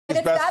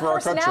It's that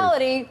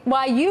personality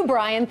why you,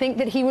 Brian, think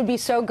that he would be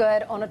so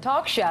good on a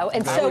talk show.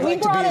 And so we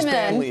brought him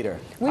in. We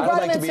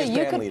brought him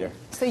in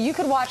so you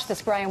could watch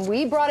this, Brian.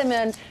 We brought him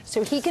in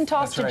so he can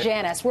talk to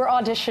Janice. We're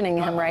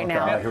auditioning him right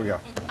now. All right, here we go.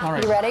 All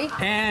right. You ready?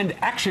 And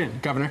action,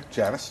 Governor.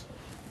 Janice.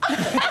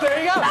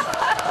 There you go.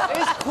 It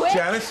was quick.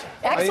 Janice.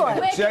 Excellent.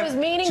 Quick, it was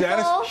meaningful.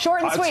 Janice,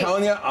 short and sweet. I'm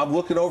telling you, I'm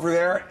looking over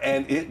there,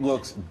 and it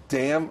looks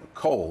damn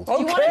cold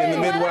in the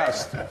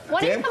Midwest.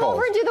 Why don't you come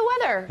over and do the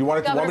weather? You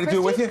want me to do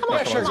it with you? Come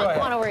on, sure, go ahead.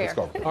 Come on over here. Let's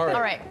go. All right.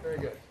 All right. Very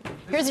good.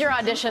 Here's your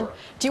audition.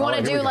 Do you want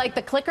to do like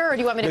the clicker, or do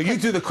you want me to? No, you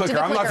do the clicker.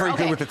 I'm not very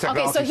good with the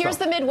technology. Okay, so here's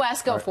stuff. the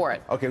Midwest. Go for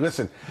it. Okay,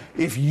 listen.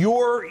 If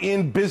you're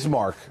in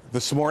Bismarck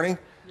this morning,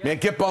 man,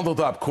 get bundled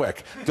up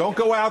quick. Don't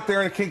go out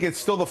there and kick. It's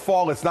still the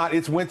fall.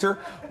 It's winter.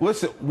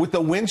 Listen, with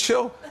the wind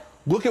chill,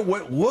 look at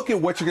what you're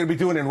going to be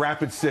doing in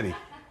Rapid City.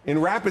 In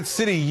Rapid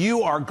City,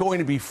 you are going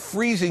to be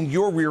freezing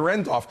your rear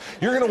end off.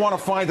 You're going to want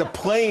to find a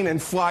plane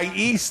and fly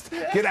east.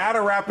 Get out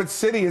of Rapid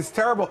City. It's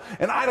terrible.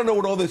 And I don't know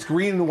what all this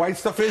green and white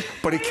stuff is,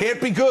 but it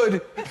can't be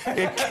good.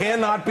 It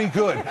cannot be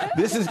good.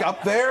 This is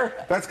up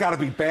there. That's got to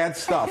be bad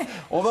stuff.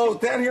 Although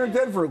down here in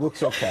Denver, it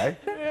looks okay.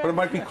 But it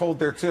might be cold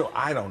there, too.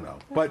 I don't know.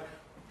 But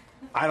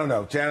I don't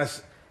know.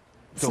 Janice.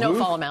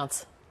 Snowfall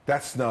amounts.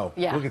 That's snow.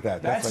 Yeah. Look at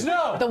that. That's like,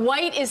 snow. The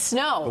white is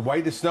snow. The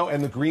white is snow,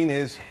 and the green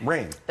is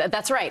rain.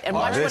 That's right. And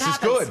watch what this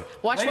happens. is good.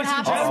 Watch Ladies what and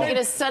happens. gentlemen. It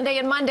is Sunday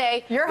and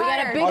Monday. You're we got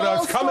a hired. big Oh, no,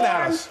 old it's coming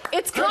at storm. us.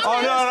 It's coming.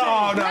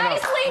 Oh, no.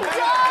 Nicely done.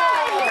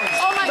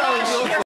 Oh, my gosh.